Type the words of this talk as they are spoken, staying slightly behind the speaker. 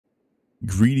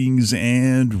Greetings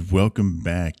and welcome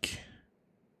back.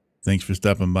 Thanks for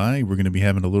stopping by. We're going to be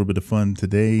having a little bit of fun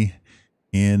today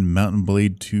in Mountain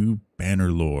Blade 2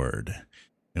 Bannerlord.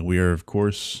 And we are, of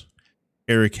course,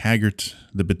 Eric Haggart,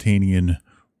 the Battanian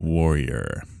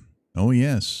warrior. Oh,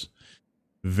 yes.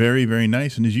 Very, very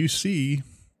nice. And as you see,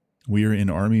 we are in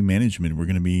army management. We're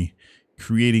going to be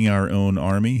creating our own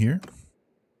army here.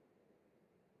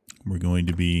 We're going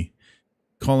to be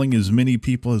calling as many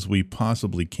people as we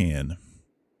possibly can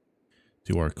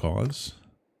to our cause.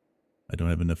 I don't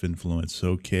have enough influence.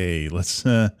 Okay, let's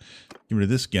get rid of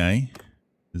this guy.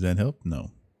 Does that help? No.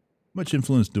 How much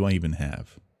influence do I even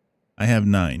have? I have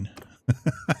 9.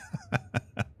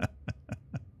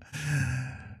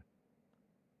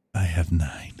 I have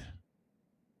 9.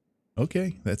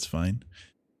 Okay, that's fine.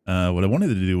 What I wanted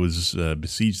to do was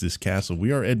besiege this castle.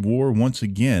 We are at war once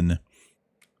again.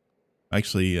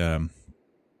 Actually,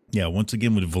 yeah, once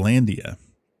again with Valandia.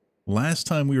 Last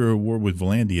time we were at war with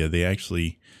Valandia,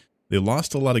 they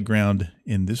lost a lot of ground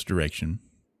in this direction.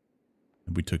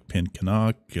 We took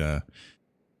Pencannock,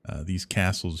 these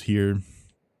castles here.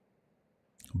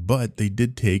 But they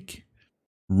did take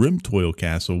Rimtoil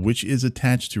Castle, which is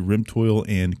attached to Rimtoil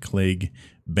and Clegg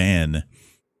Ban,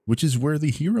 which is where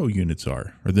the hero units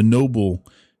are, or the noble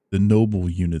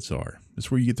units are.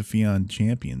 That's where you get the Fion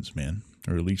champions, man,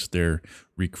 or at least their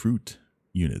recruit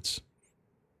units.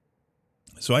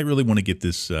 So I really want to get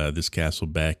this this castle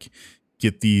back,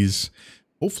 get these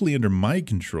hopefully under my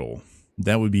control.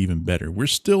 That would be even better. We're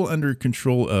still under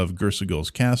control of Gursagol's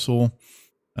castle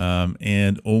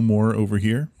and Omor over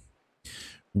here.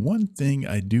 One thing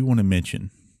I do want to mention.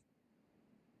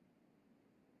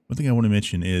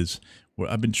 Is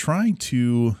I've been trying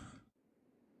to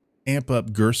amp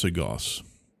up Gursagos,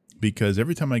 because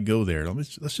every time I go there,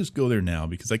 let's just go there now,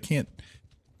 because I can't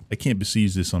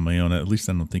besiege this on my own. At least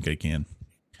I don't think I can.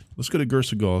 Let's go to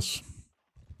Gursagos.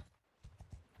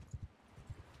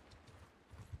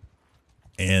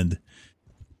 And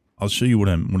I'll show you what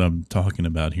I'm talking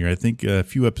about here. I think a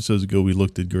few episodes ago we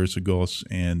looked at Gursagos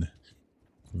and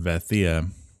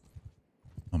Battania.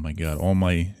 Oh my god, all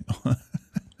my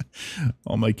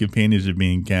all my companions are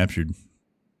being captured.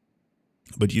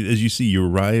 But as you see, you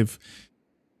arrive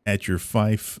at your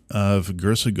fief of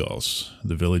Gursagos.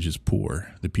 The village is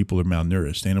poor. The people are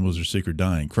malnourished. Animals are sick or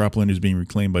dying. Cropland is being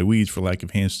reclaimed by weeds for lack of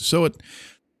hands to sow it.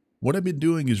 What I've been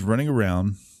doing is running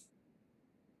around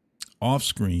off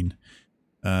screen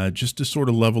just to sort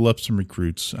of level up some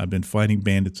recruits. I've been fighting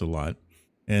bandits a lot,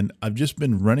 and I've just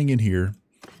been running in here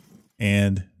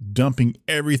and dumping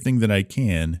everything that I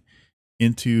can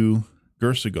into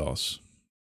Gursagos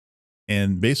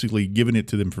and basically giving it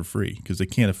to them for free, because they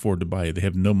can't afford to buy it. They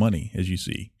have no money, as you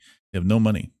see. They have no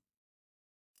money.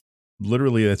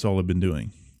 Literally, that's all I've been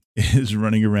doing, is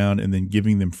running around and then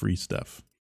giving them free stuff,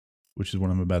 which is what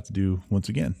I'm about to do once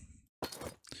again.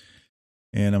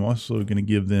 And I'm also going to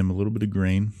give them a little bit of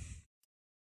grain.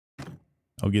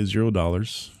 I'll get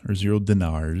 $0 or 0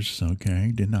 dinars.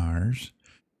 Okay, dinars.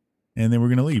 And then we're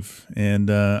going to leave. And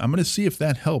I'm going to see if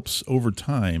that helps over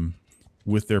time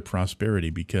with their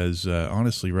prosperity, because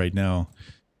honestly, right now,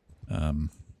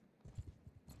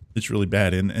 it's really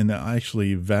bad. And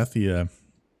actually, Battania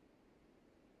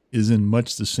is in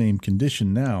much the same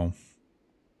condition now.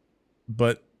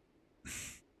 But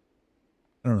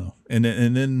I don't know. And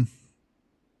then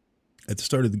at the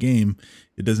start of the game,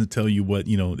 it doesn't tell you what,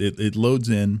 it loads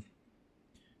in,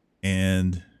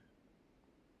 and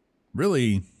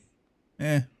really,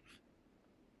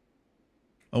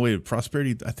 oh wait,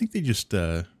 prosperity. I think they just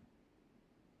what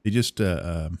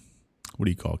do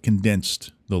you call it?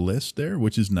 Condensed the list there,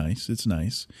 which is nice. It's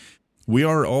nice. We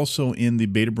are also in the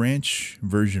beta branch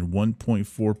version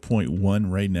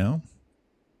 1.4.1 right now.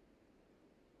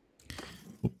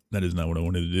 Oh, that is not what I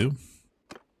wanted to do.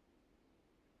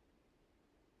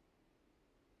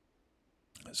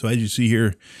 So as you see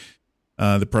here,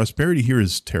 the prosperity here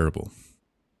is terrible.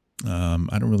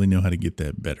 I don't really know how to get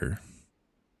that better.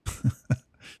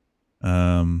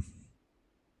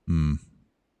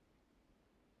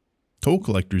 Toll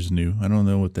collector's new. I don't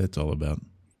know what that's all about.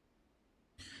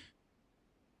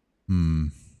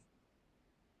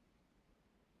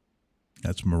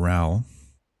 That's morale.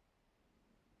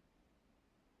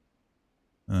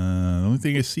 The only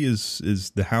thing I see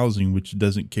is the housing, which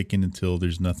doesn't kick in until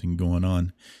there's nothing going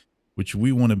on, which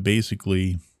we want to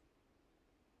basically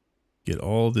get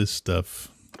all this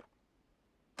stuff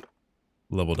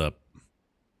leveled up.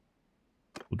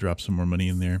 We'll drop some more money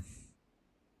in there.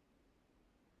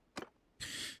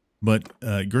 But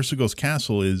Gursagol's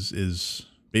castle is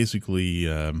basically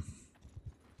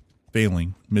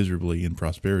failing miserably in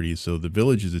prosperity, so the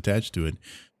village is attached to it.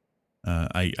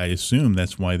 I assume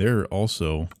that's why they're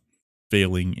also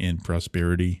failing in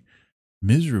prosperity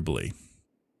miserably.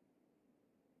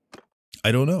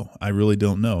 I don't know. I really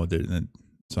don't know.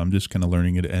 So I'm just kind of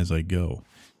learning it as I go,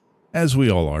 as we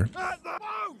all are.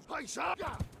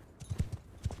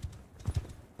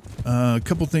 A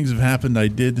couple things have happened. I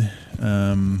did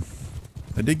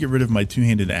get rid of my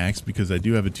two-handed axe because I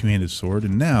do have a two-handed sword,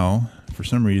 and now, for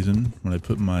some reason, when I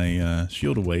put my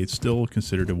shield away, it's still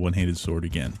considered a one-handed sword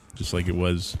again, just like it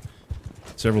was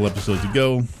several episodes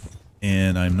ago,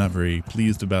 and I'm not very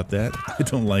pleased about that. I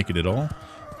don't like it at all.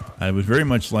 I would very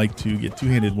much like to get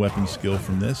two-handed weapon skill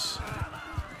from this,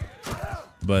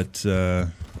 but I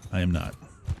am not.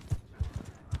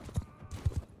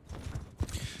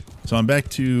 So I'm back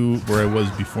to where I was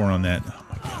before on that. Oh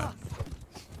my god.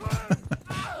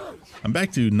 I'm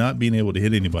back to not being able to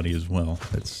hit anybody as well.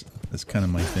 That's kind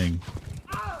of my thing.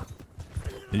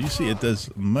 As you see, it does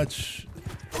much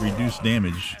reduced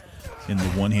damage in the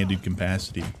one-handed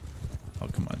capacity. Oh,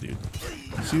 come on, dude.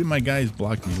 You see my guys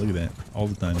block me. Look at that. All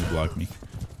the time they block me.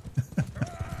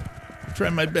 I'm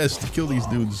trying my best to kill these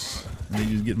dudes, and they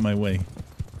just get in my way.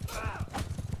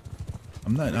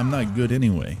 I'm not good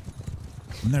anyway.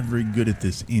 I'm not very good at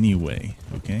this anyway,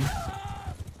 okay?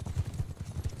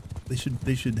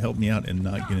 They should help me out and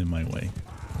not get in my way.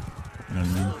 You know what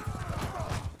I mean?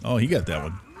 Oh, he got that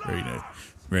one. Very nice.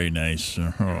 Very nice.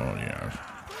 Oh, yeah.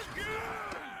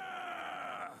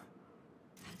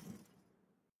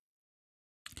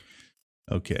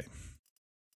 Okay.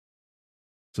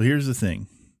 So here's the thing.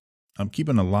 I'm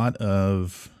keeping a lot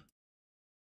of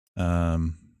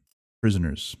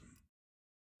prisoners.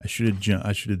 I should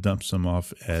have dumped some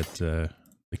off at the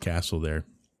castle there,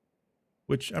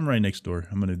 which I'm right next door.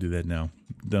 I'm going to do that now.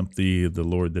 Dump the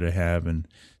lord that I have and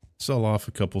sell off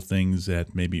a couple things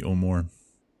at maybe Omor.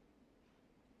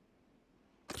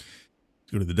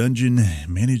 Go to the dungeon,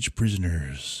 manage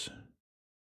prisoners.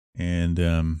 And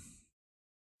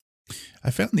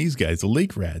I found these guys, the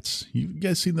lake rats. You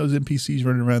guys seen those NPCs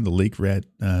running around, the lake rat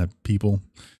people?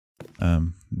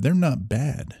 They're not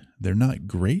bad. They're not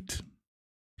great,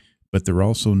 but they're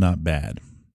also not bad.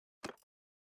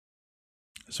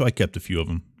 So I kept a few of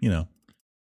them, you know,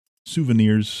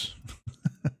 souvenirs.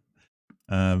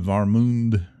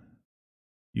 Varmund,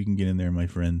 you can get in there, my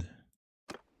friend.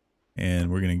 And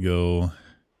we're going to go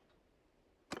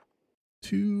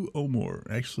to Omor.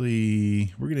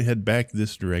 Actually, we're going to head back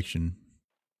this direction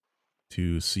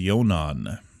to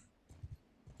Sionon.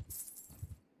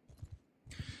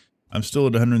 I'm still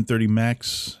at 130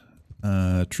 max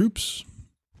troops,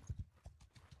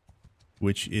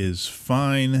 which is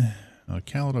fine.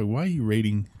 Calidor, why are you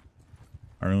raiding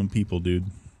our own people, dude?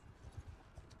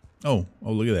 Oh,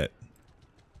 look at that.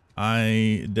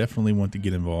 I definitely want to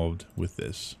get involved with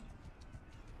this.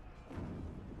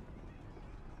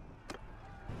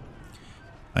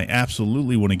 I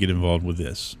absolutely want to get involved with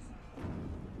this.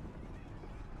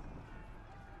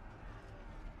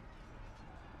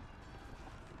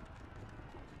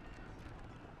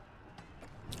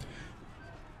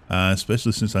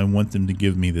 Especially since I want them to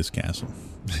give me this castle.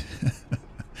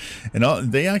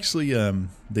 And they actually,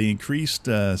 they increased,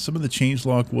 some of the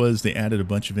changelog was they added a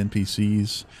bunch of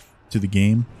NPCs to the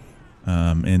game.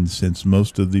 And since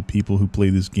most of the people who play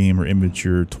this game are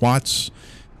immature twats,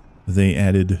 they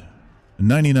added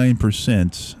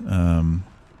 99%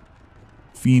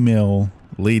 female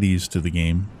ladies to the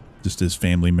game, just as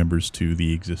family members to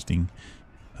the existing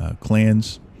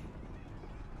clans.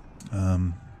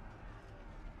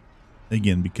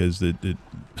 Again, because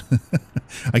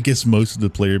I guess most of the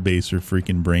player base are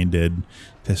freaking brain dead,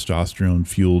 testosterone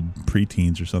fueled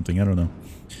preteens or something. I don't know.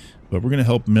 But we're going to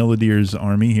help Melodir's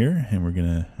army here, and we're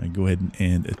going to go ahead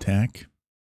and attack.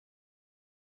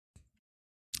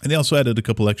 And they also added a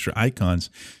couple extra icons.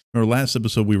 In our last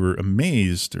episode, we were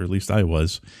amazed, or at least I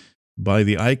was, by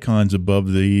the icons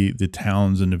above the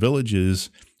towns and the villages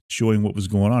showing what was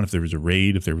going on. If there was a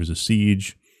raid, if there was a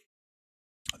siege.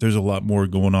 There's a lot more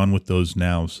going on with those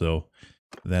now, so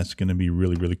that's going to be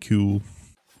really, really cool.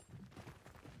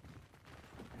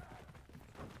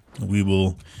 We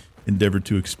will endeavor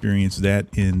to experience that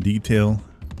in detail.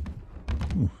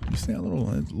 Ooh, you see a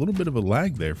little bit of a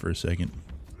lag there for a second.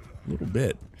 A little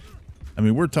bit. I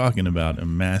mean, we're talking about a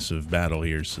massive battle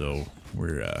here, so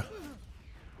we're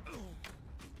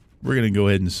going to go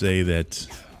ahead and say that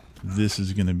this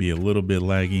is going to be a little bit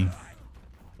laggy.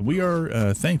 We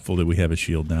are thankful that we have a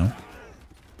shield now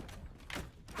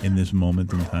in this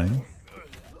moment in time.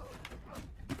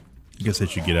 I guess I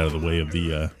should get out of the way of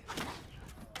the...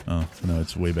 oh, no,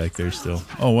 it's way back there still.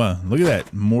 Oh, wow. Look at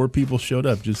that. More people showed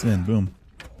up just then. Boom.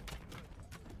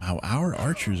 Wow, our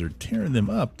archers are tearing them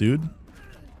up, dude.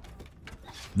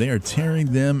 They are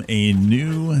tearing them a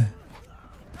new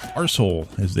arsehole,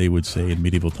 as they would say in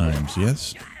medieval times,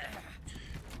 yes?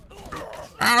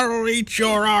 I'll eat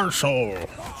your arsehole.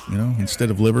 You know,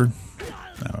 instead of liver.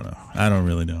 I don't know. I don't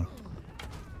really know.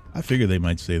 I figure they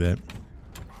might say that.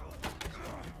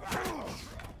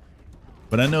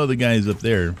 But I know the guys up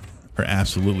there are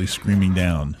absolutely screaming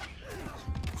down.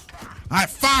 I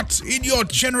fought in your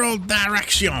general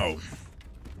direction.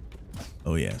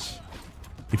 Oh, yes.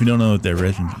 If you don't know what that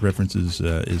reference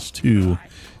is to,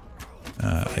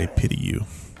 I pity you.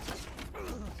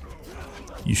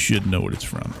 You should know what it's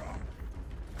from.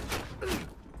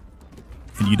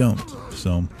 And you don't.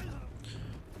 So,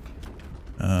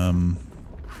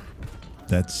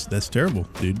 that's terrible,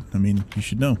 dude. I mean, you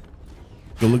should know.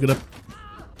 Go look it up.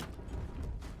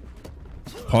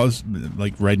 Pause,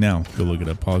 like right now. Go look it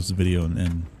up. Pause the video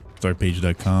and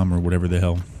startpage.com or whatever the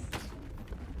hell.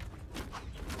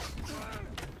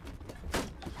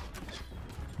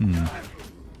 All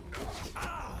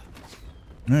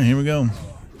right, here we go.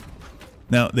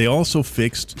 Now, they also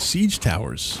fixed siege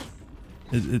towers.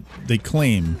 They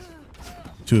claim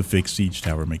to have fixed siege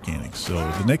tower mechanics. So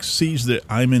the next siege that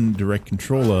I'm in direct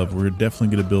control of, we're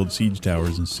definitely going to build siege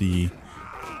towers and see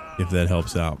if that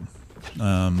helps out.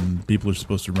 People are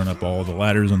supposed to run up all the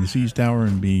ladders on the siege tower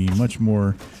and be much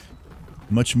more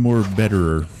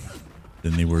better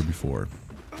than they were before.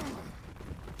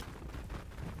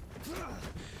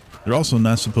 They're also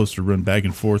not supposed to run back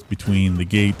and forth between the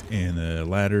gate and the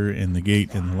ladder and the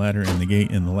gate and the ladder and the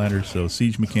gate and the ladder. So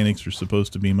siege mechanics are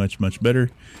supposed to be much better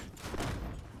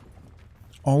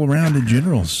all around in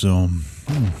general. So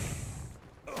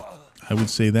I would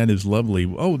say that is lovely.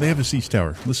 Oh, they have a siege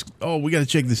tower. We got to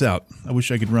check this out. I wish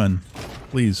I could run.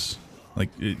 Please. Like,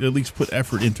 at least put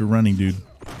effort into running, dude.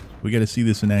 We got to see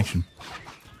this in action.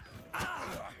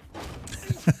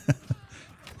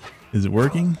 Is it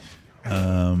working?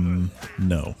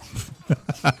 No.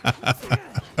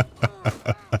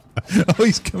 Oh,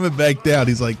 he's coming back down.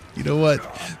 He's like, you know what?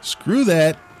 Screw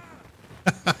that.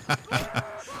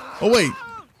 Oh, wait.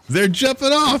 They're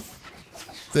jumping off.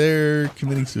 They're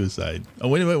committing suicide. Oh,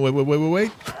 wait a minute.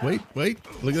 Wait.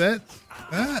 Look at that.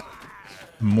 Ah.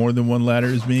 More than one ladder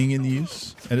is being in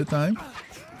use at a time.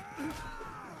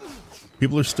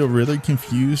 People are still really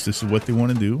confused as to what they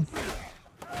want to do.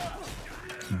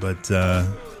 But,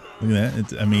 look at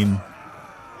that. I mean,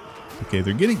 okay,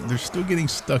 they're still getting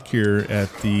stuck here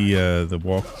at the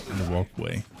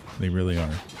walkway. They really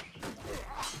are.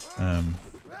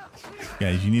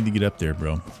 Guys, you need to get up there,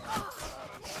 bro.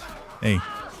 Hey,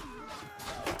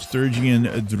 Sturgeon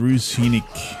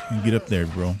Drusinik, get up there,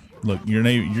 bro. Look, you're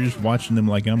just watching them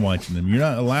like I'm watching them. You're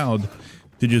not allowed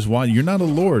to just watch. You're not a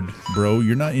lord, bro.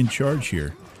 You're not in charge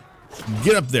here.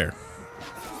 Get up there.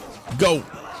 Go.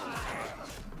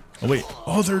 Oh, wait.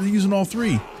 Oh, they're using all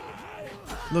three.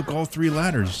 Look, all three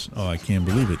ladders. Oh, I can't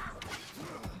believe it.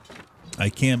 I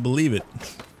can't believe it.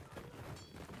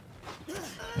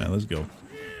 Now, let's go.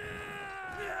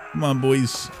 Come on,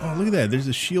 boys. Oh, look at that. There's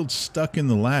a shield stuck in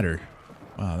the ladder.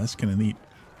 Wow, that's kind of neat.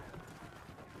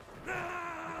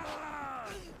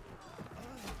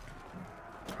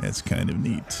 That's kind of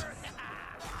neat.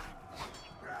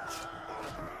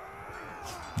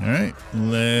 All right,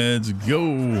 let's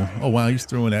go. Oh, wow, he's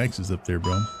throwing axes up there,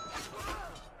 bro.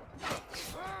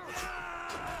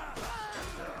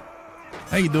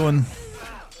 How you doing?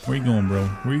 Where you going, bro?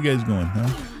 Where you guys going, huh?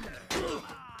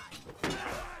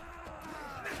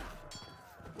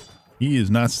 He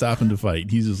is not stopping to fight.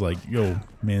 He's just like, yo,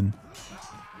 man.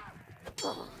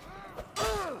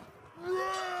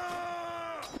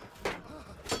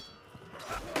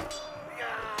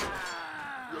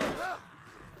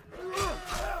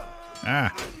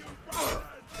 Ah.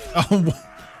 Oh.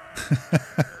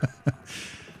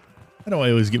 How do I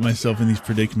always get myself in these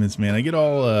predicaments, man? I get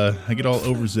all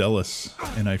overzealous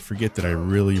and I forget that I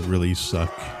really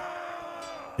suck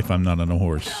if I'm not on a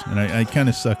horse. And I kind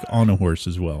of suck on a horse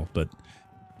as well, but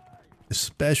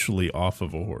especially off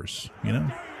of a horse, you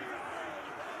know?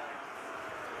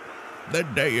 The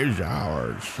day is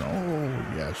ours. Oh,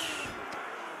 yes.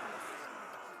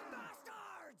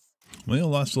 We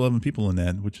lost 11 people in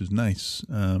that, which is nice.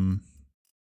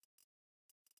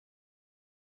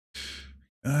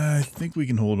 I think we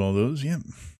can hold all those. Yep,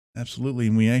 absolutely.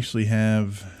 And we actually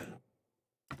have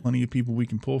plenty of people we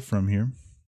can pull from here.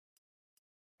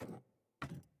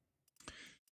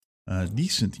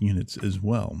 Decent units as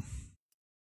well.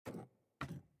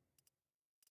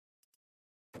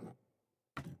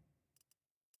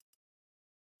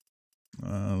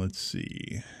 Let's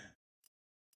see.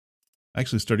 I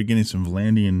actually started getting some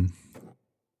Vlandian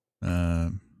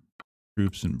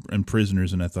troops and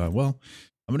prisoners, and I thought, well,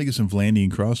 I'm gonna get some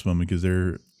Vlandian crossbowmen because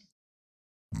they're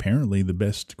apparently the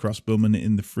best crossbowmen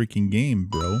in the freaking game,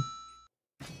 bro.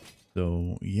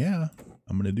 So yeah,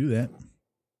 I'm gonna do that.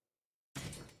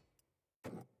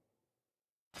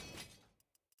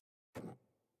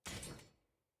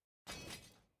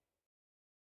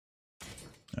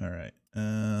 All right,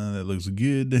 that looks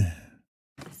good.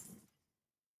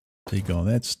 Take all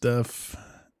that stuff,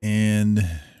 and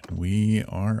we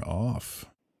are off.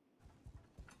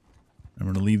 I'm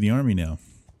gonna leave the army now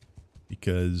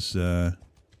because you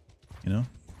know,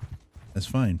 that's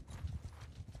fine.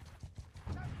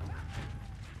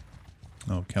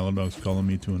 Oh, Caladog's calling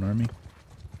me to an army.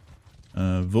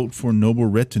 Vote for noble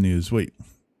retinues. Wait,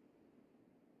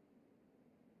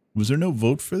 was there no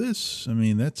vote for this? I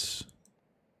mean, that's...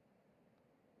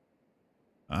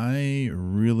 I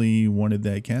really wanted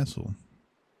that castle.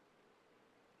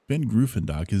 Ben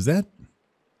Grufendock, is that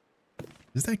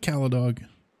Caladog?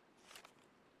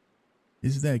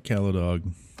 Is that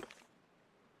Caladog?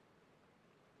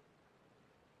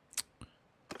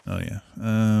 Oh yeah.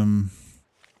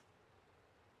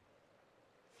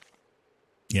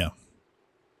 Yeah.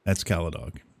 That's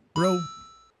Caladog. Bro.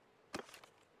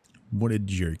 What a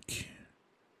jerk.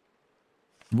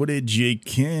 What a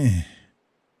jerk.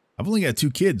 I've only got 2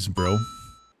 kids, bro.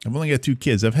 I've only got 2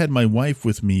 kids. I've had my wife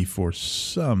with me for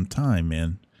some time,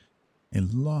 man. A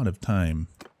lot of time.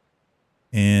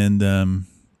 And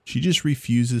she just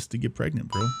refuses to get pregnant,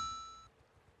 bro.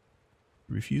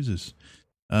 Refuses.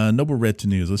 Noble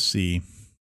retinues. Let's see.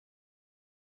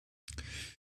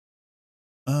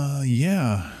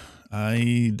 Yeah.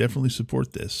 I definitely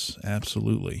support this.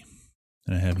 Absolutely.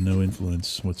 And I have no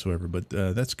influence whatsoever, but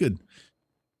that's good.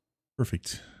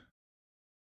 Perfect.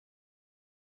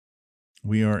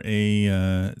 We are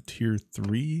a tier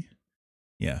 3.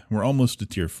 Yeah, we're almost to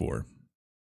tier 4.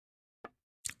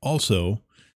 Also,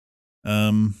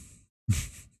 my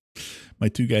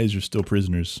 2 guys are still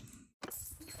prisoners.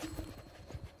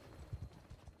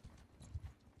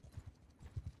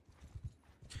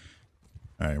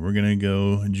 All right, we're gonna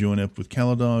go join up with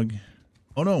Caladog.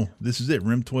 Oh no, this is it,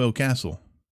 Rimtoil Castle.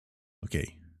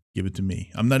 Okay, give it to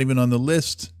me. I'm not even on the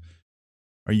list.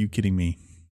 Are you kidding me?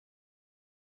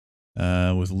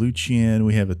 With Lucian,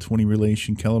 we have a 20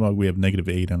 relation. Caladog, we have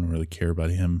 -8. I don't really care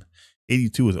about him.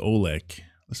 82 with Oleg.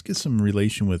 Let's get some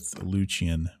relation with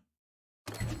Lucian.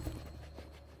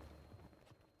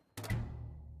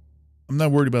 I'm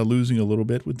not worried about losing a little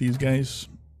bit with these guys,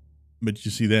 but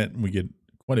you see that we get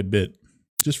quite a bit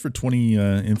just for 20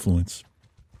 influence.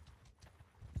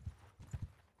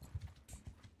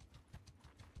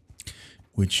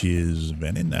 Which is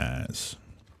very nice.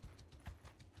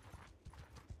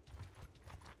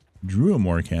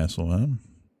 Druamore Castle, huh?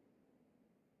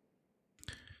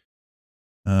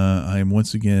 I am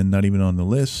once again not even on the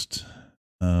list.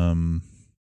 Okay,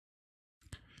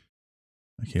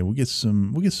 we'll get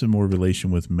some more relation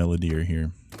with Melodier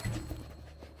here.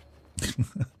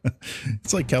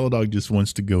 It's like Caladog just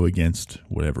wants to go against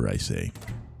whatever I say.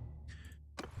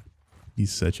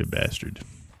 He's such a bastard.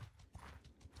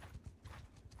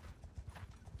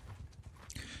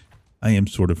 I am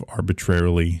sort of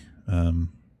arbitrarily, you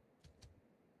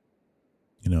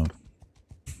know,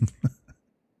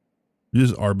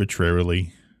 just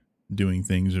arbitrarily doing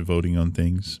things or voting on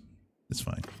things. It's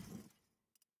fine.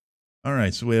 All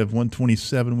right, so we have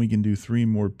 127. We can do 3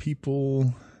 more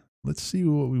people. Let's see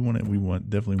what we want. We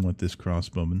definitely want this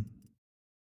crossbowman.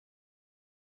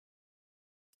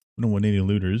 We don't want any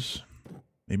looters.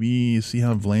 Maybe see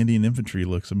how Vlandian infantry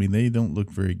looks. I mean, they don't look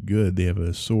very good. They have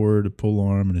a sword, a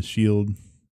polearm, and a shield.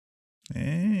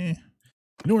 You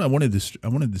know what I wanted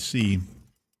to see?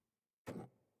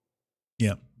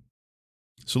 Yeah.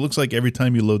 So it looks like every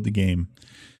time you load the game,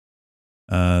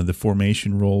 the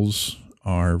formation rolls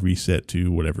are reset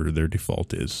to whatever their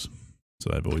default is.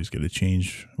 So I've always got to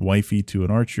change Wifey to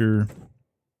an archer,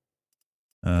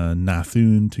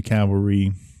 Nathun to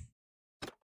cavalry,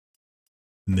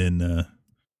 and then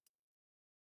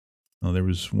oh, there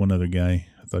was one other guy.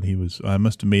 I thought he was... I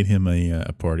must have made him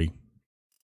a party.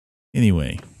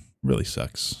 Anyway, really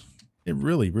sucks. It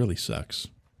really, really sucks.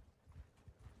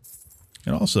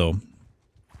 And also,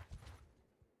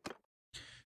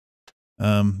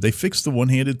 they fixed the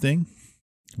one-handed thing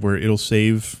where it'll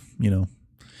save, you know.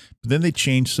 But then they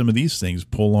changed some of these things,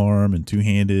 polearm and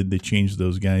two-handed. They changed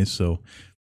those guys. So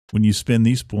when you spend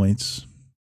these points,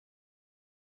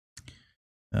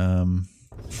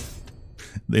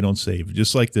 they don't save.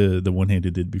 Just like the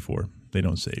one-handed did before. They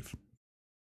don't save.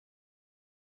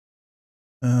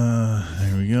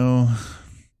 There we go.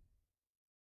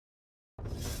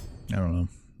 I don't know.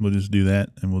 We'll just do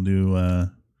that, and we'll do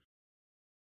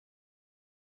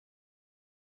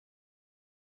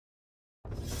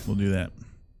that.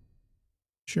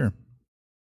 Sure.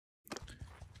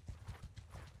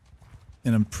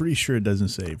 And I'm pretty sure it doesn't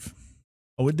save.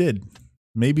 Oh, it did.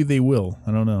 Maybe they will.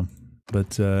 I don't know.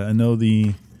 But I know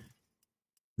these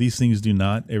things do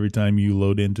not every time you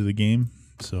load into the game.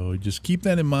 So just keep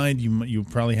that in mind. You'll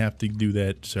probably have to do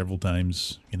that several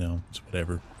times. You know, it's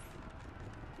whatever.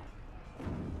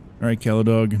 All right,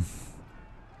 Calodog.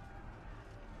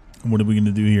 What are we going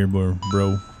to do here,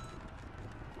 bro?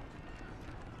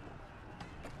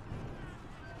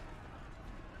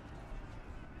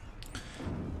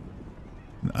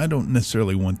 I don't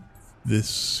necessarily want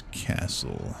this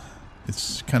castle.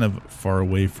 It's kind of far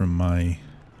away from my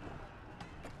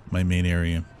main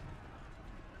area.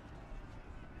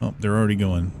 Oh, they're already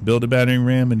going. Build a battering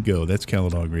ram and go. That's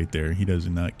Calodog right there. He does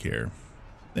not care.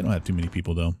 They don't have too many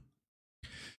people, though.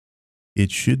 It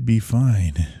should be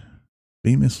fine.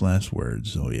 Famous last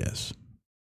words. Oh, yes.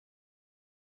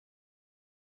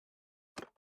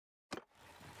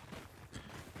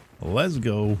 Let's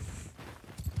go.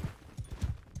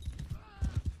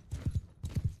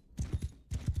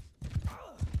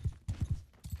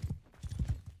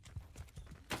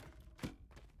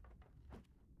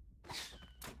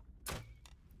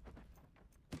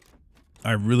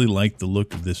 I really like the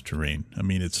look of this terrain. I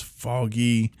mean, it's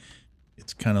foggy.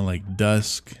 It's kind of like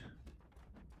dusk.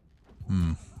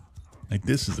 Like,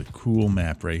 this is a cool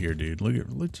map right here, dude.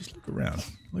 Just look around.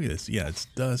 Look at this. Yeah, it's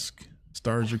dusk.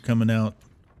 Stars are coming out.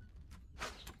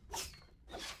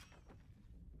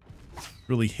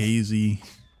 Really hazy.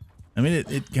 I mean,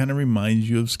 it kind of reminds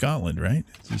you of Scotland, right?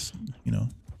 It's just, you know,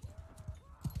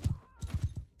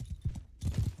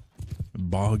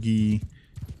 boggy,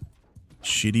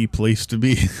 shitty place to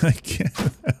be. I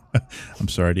can't. I'm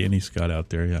sorry to any Scot out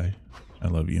there. I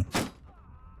love you,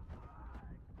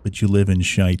 but you live in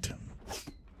shite.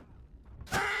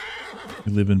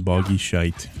 You live in boggy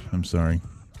shite. I'm sorry.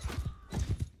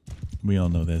 We all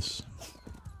know this.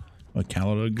 Oh,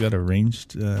 Calodog got a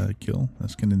ranged kill.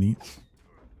 That's kind of neat.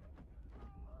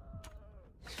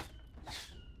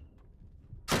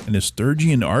 And a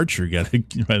Sturgeon archer got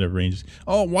a ranged.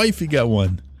 Oh, wifey got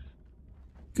one.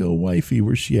 Go, wifey.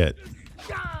 Where's she at?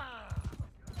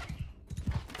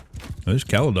 Oh, there's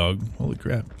Calodog. Holy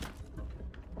crap.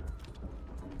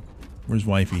 Where's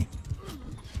wifey?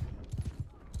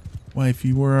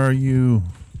 Wifey, where are you?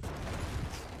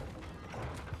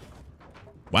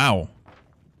 Wow.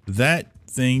 That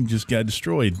thing just got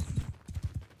destroyed.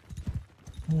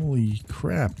 Holy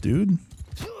crap, dude.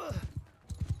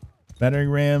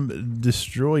 Battering ram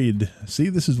destroyed. See,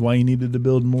 this is why you needed to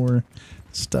build more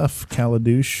stuff,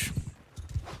 Caladouche.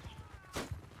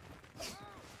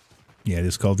 Yeah, it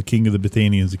is called the King of the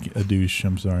Battanians a douche.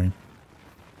 I'm sorry.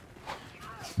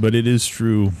 But it is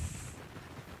true.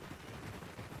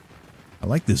 I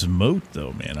like this moat,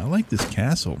 though, man. I like this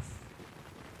castle.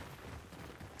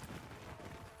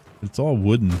 It's all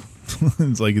wooden.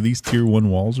 It's like these tier 1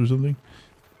 walls or something.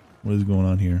 What is going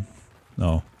on here?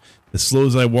 Oh. As slow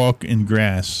as I walk in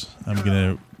grass, I'm going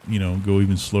to, you know, go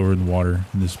even slower in water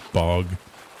in this bog.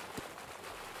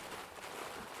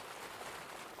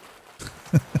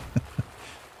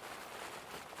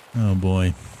 Oh,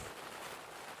 boy.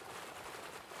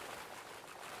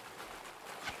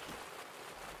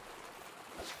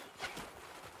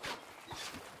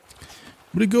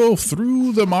 We go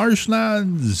through the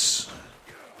marshlands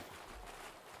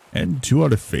and to our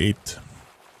fate.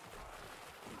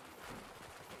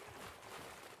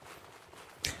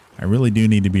 I really do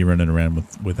need to be running around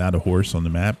without a horse on the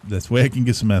map. That's the way I can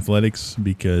get some athletics,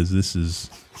 because this is,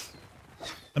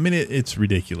 I mean, it's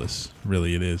ridiculous.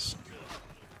 Really, it is.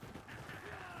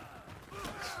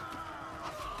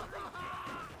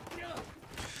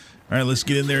 All right, let's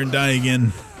get in there and die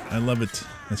again. I love it.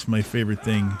 That's my favorite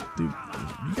thing. Dude,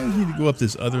 you guys need to go up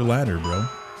this other ladder, bro.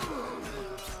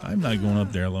 I'm not going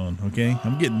up there alone, okay?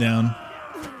 I'm getting down.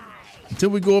 Until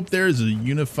we go up there as a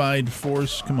unified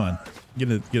force. Come on.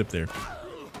 Get up there.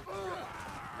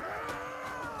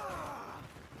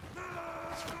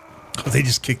 Oh, they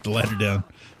just kicked the ladder down.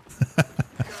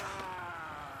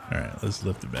 All right, let's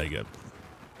lift it back up.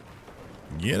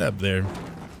 Get up there.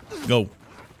 Go.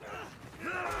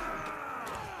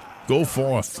 Go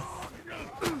forth.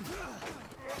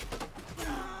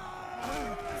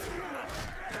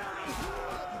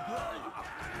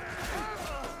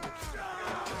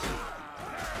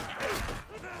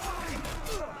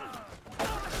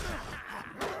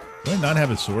 Do I not have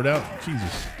a sword out?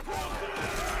 Jesus.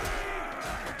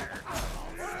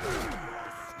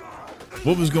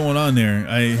 What was going on there?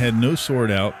 I had no sword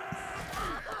out.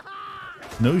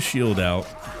 No shield out.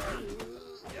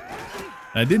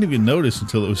 I didn't even notice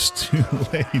until it was too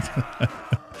late.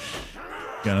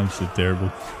 God, I'm so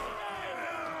terrible.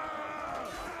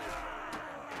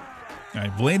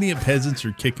 Alright, Battania peasants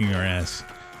are kicking our ass.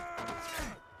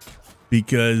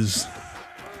 Because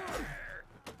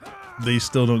they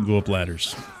still don't go up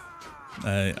ladders.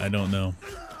 I don't know.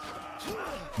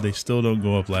 They still don't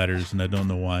go up ladders, and I don't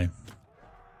know why.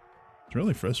 It's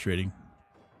really frustrating.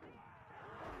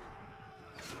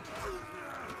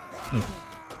 Oh.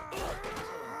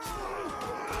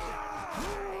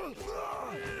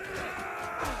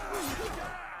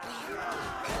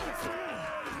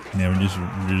 Yeah,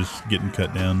 we're just getting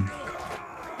cut down.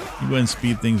 You go ahead and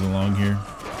speed things along here.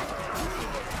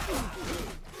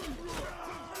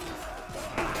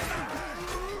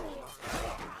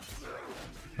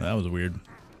 That was weird.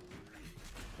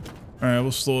 Alright,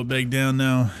 we'll slow it back down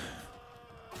now.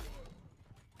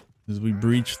 As we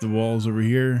breach the walls over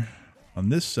here. On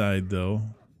this side, though,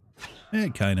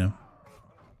 kinda.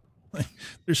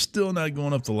 They're still not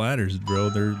going up the ladders, bro.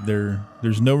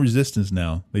 There's no resistance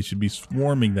now. They should be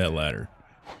swarming that ladder.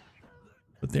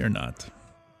 But they're not.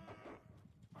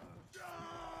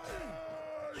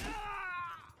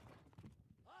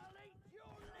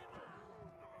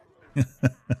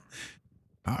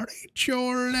 I'll eat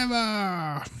your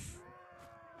liver.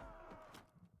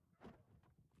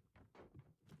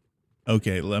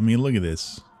 Okay, I mean, look at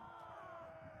this.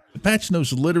 The patch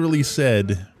notes literally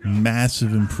said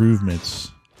massive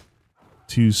improvements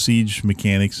to siege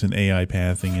mechanics and AI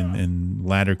pathing and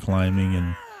ladder climbing,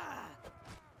 and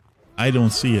I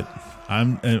don't see it.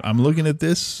 I'm looking at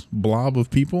this blob of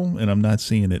people, and I'm not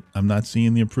seeing it. I'm not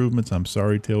seeing the improvements. I'm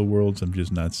sorry, Tail Worlds. I'm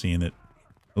just not seeing it.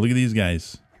 Look at these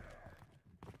guys.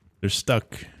 They're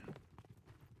stuck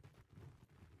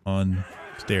on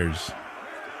stairs.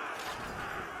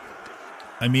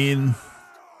 I mean,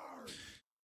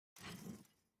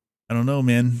 I don't know,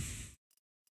 man.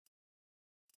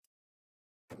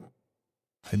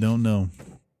 I don't know.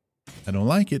 I don't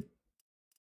like it.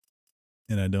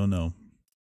 And I don't know.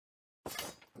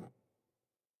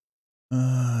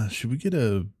 Should we get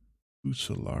a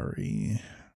Usolari?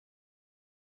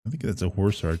 I think that's a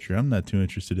horse archer. I'm not too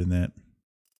interested in that.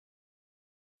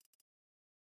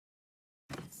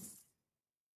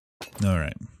 All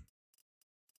right.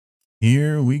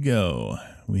 Here we go.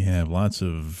 We have lots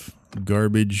of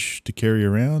garbage to carry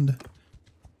around.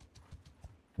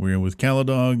 We're with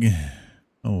Caladog.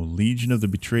 Oh, Legion of the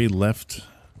Betrayed left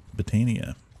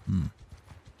Battania.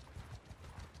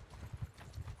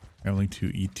 Traveling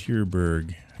to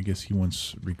Etirburg. I guess he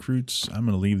wants recruits. I'm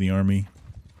going to leave the army.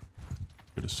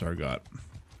 Go to Sargot.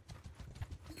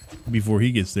 Before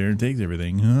he gets there and takes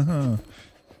everything.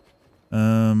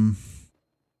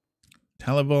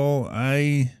 Talaval,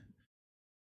 I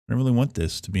don't really want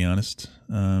this, to be honest.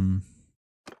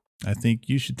 I think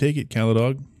you should take it,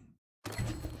 Caladog.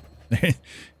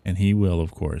 And he will,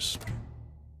 of course.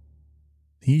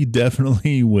 He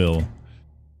definitely will.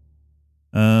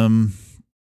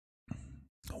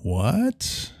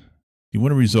 What? You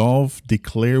want to resolve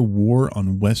declare war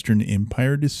on Western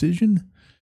Empire decision?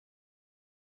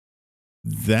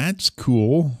 That's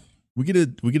cool. We get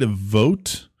a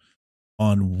vote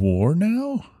on war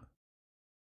now?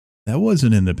 That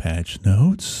wasn't in the patch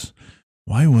notes.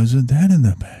 Why wasn't that in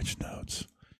the patch notes?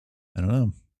 I don't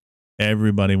know.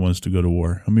 Everybody wants to go to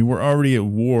war. I mean, we're already at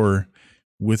war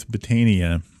with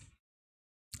Battania.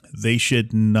 They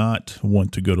should not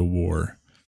want to go to war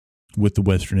with the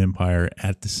Western Empire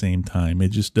at the same time. It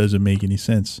just doesn't make any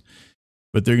sense.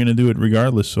 But they're going to do it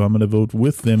regardless, so I'm going to vote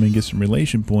with them and get some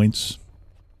relation points.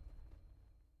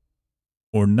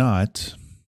 Or not,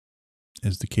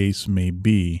 as the case may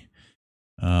be.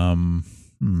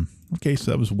 Okay,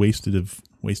 so that was wasted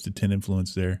 10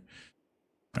 influence there.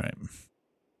 All right.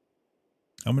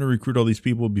 I'm going to recruit all these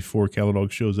people before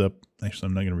Caladog shows up. Actually,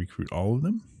 I'm not going to recruit all of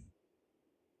them.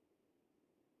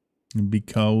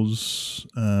 Because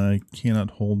I cannot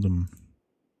hold them.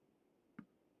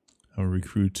 I'll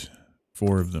recruit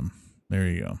 4 of them. There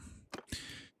you go.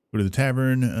 Go to the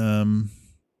tavern.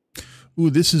 Ooh,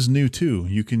 this is new too.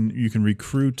 You can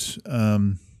recruit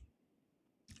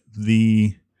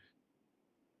the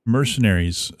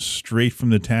mercenaries straight from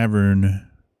the tavern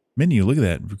menu. Look at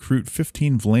that. Recruit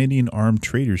 15 Vlandian armed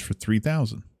traders for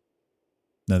 3,000.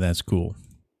 Now that's cool.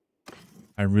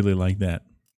 I really like that.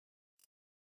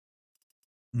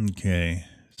 Okay,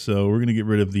 so we're going to get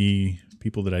rid of the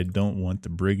people that I don't want. The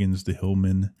brigands, the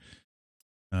hillmen.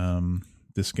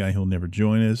 This guy, he'll never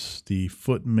join us. The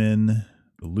footmen,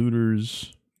 the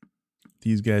looters.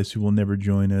 These guys who will never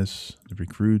join us. The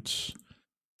recruits.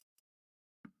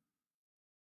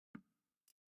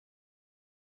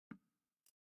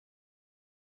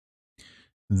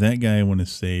 That guy I want to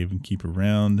save and keep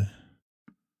around.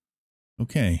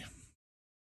 Okay.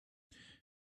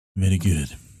 Very good.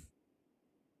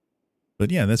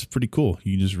 But yeah, that's pretty cool.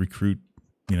 You can just recruit,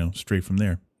 you know, straight from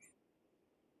there.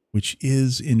 Which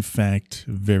is, in fact,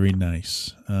 very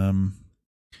nice.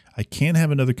 I can't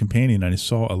have another companion. I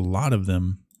saw a lot of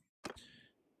them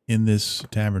in this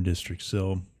tavern district.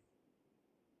 So,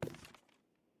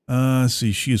 let's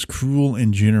see. She is cruel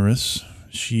and generous.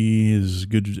 She is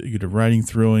good at riding,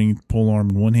 throwing, polearm,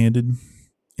 and one-handed,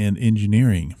 and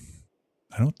engineering.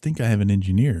 I don't think I have an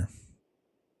engineer.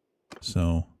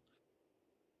 So,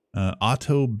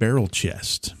 auto barrel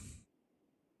chest.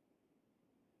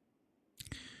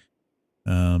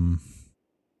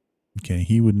 Okay,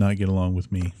 he would not get along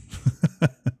with me.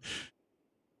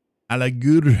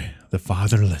 Alagur, the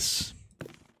fatherless.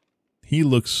 He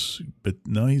looks, but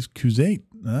no, he's Kuzate.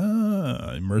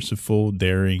 Merciful,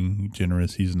 daring,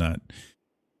 generous. He's not.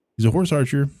 He's a horse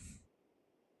archer.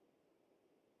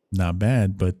 Not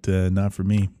bad, but not for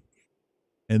me.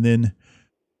 And then,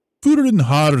 Furen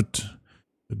Heart,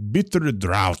 bitter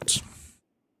drought.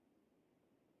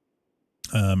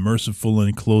 Merciful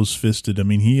and close-fisted. I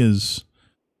mean, he is.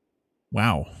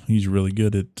 Wow, he's really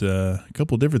good at a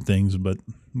couple different things, but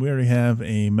we already have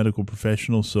a medical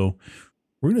professional, so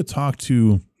we're going to talk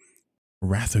to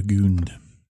Rathagund.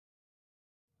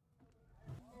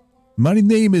 My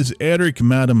name is Eric,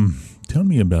 madam. Tell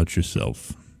me about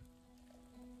yourself.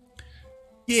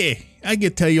 Yeah, I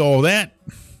can tell you all that.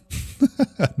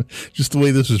 Just the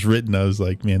way this was written, I was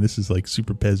like, man, this is like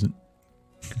super peasant.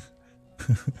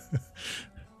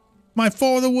 My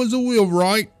father was a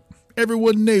wheelwright.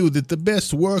 Everyone knew that the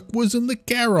best work was in the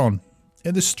Charon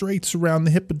and the straits around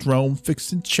the hippodrome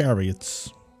fixing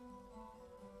chariots.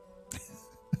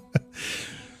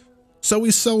 So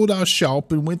we sold our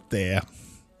shop and went there.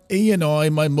 He and I,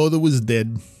 my mother was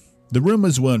dead. The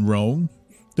rumors weren't wrong.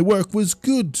 The work was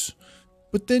good.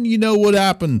 But then you know what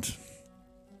happened.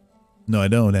 No, I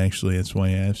don't actually. That's why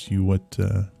I asked you what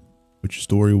your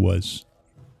story was.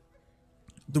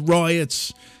 The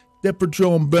riots, the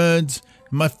hippodrome burned,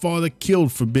 and my father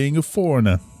killed for being a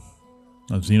foreigner.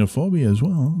 Xenophobia as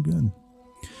well. Oh, good.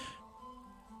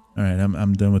 All right,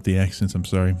 I'm done with the accents. I'm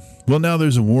sorry. Well, now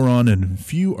there's a war on, and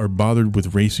few are bothered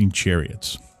with racing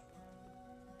chariots.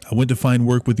 I went to find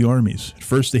work with the armies. At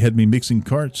first, they had me mixing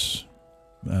carts,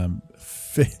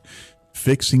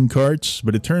 fixing carts,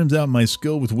 but it turns out my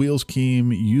skill with wheels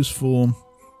came useful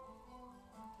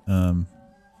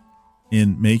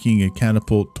in making a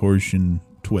catapult torsion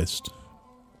twist.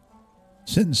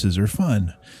 Sentences are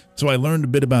fun, so I learned a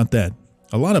bit about that.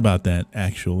 A lot about that,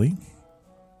 actually.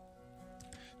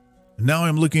 Now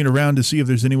I'm looking around to see if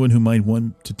there's anyone who might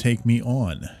want to take me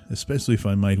on, especially if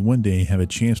I might one day have a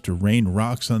chance to rain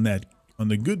rocks on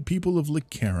the good people of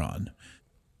Lycaron,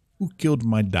 who killed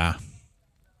my da.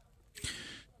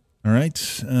 All right,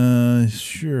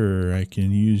 sure, I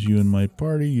can use you in my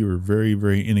party. You're very,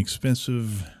 very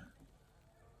inexpensive.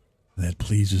 That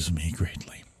pleases me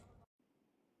greatly.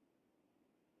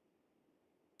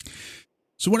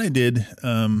 So what I did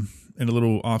in a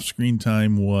little off-screen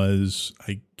time was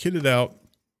I kitted out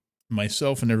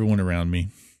myself and everyone around me.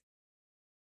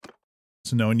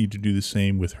 So now I need to do the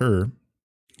same with her.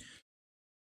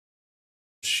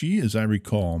 She, as I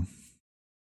recall,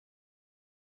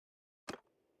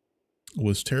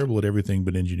 was terrible at everything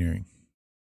but engineering.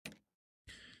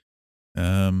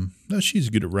 No, she's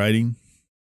good at writing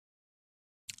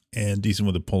and decent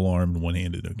with a polearm and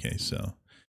one-handed. Okay, so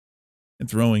and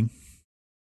throwing.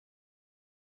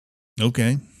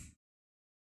 Okay.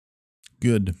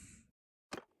 Good.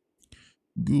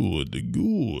 Good.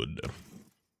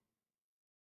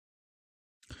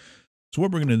 So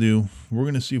what we're going to do, we're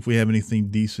going to see if we have anything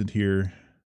decent here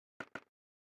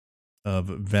of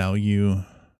value.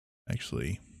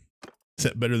 Actually, is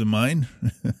that better than mine?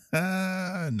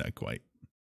 Not quite.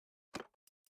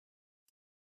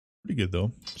 Pretty good,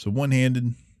 though. So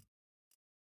one-handed.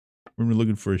 We're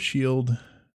looking for a shield.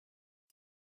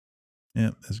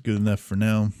 Yeah, that's good enough for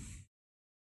now.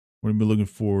 We're going to be looking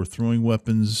for throwing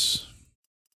weapons.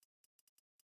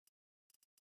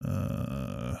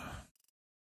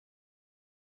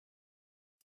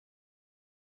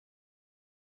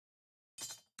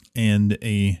 And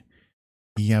a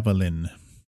javelin.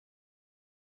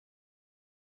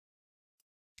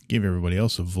 Give everybody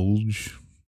else a vulge.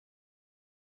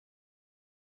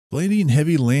 Blading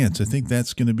heavy lance. I think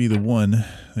that's going to be the one.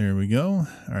 There we go.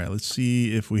 All right, let's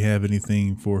see if we have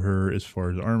anything for her as far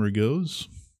as armor goes.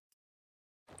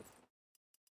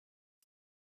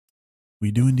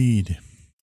 We do indeed.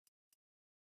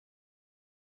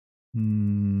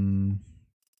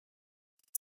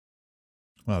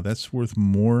 Wow, that's worth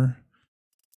more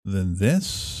than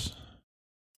this?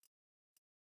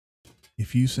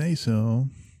 If you say so.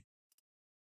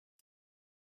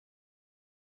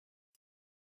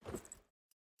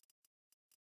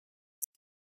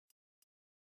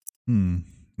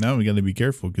 Now we got to be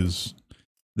careful because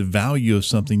the value of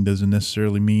something doesn't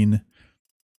necessarily mean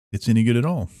it's any good at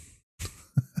all.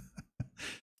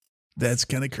 That's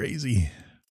kind of crazy.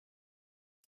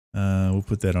 We'll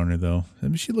put that on her though. I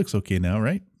mean, she looks okay now,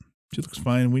 right? She looks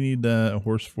fine. We need a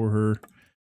horse for her.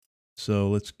 So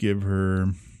let's give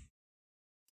her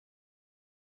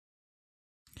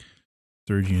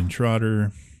Sturgeon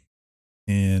Trotter.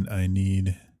 And I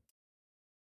need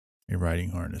a riding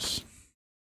harness.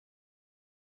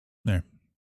 There.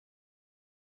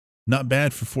 Not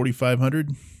bad for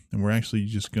 4,500. And we're actually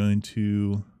just going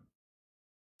to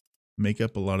make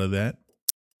up a lot of that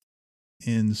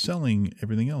in selling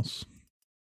everything else.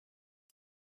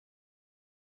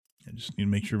 I just need to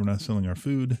make sure we're not selling our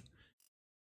food.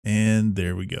 And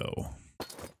there we go.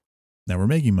 Now we're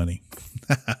making money.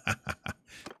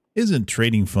 Isn't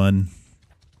trading fun?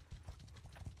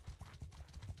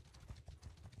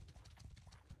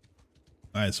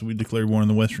 All right, so we declared war on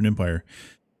the Western Empire.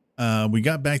 We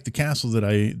got back the castle that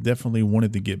I definitely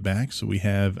wanted to get back. So we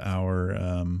have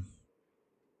our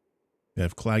we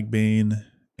have Clagbane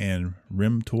and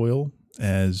Rimtoil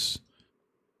as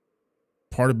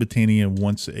part of Battania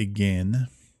once again.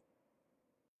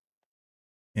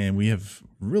 And we have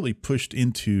really pushed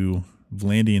into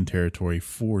Vlandian territory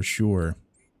for sure.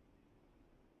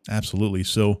 Absolutely.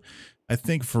 So I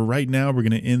think for right now, we're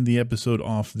going to end the episode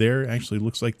off there. Actually, it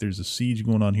looks like there's a siege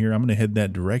going on here. I'm going to head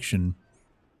that direction.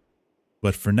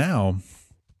 But for now,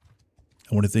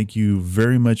 I want to thank you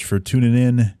very much for tuning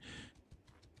in.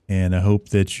 And I hope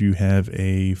that you have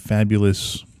a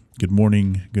fabulous good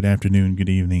morning, good afternoon, good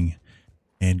evening,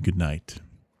 and good night.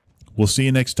 We'll see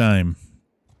you next time.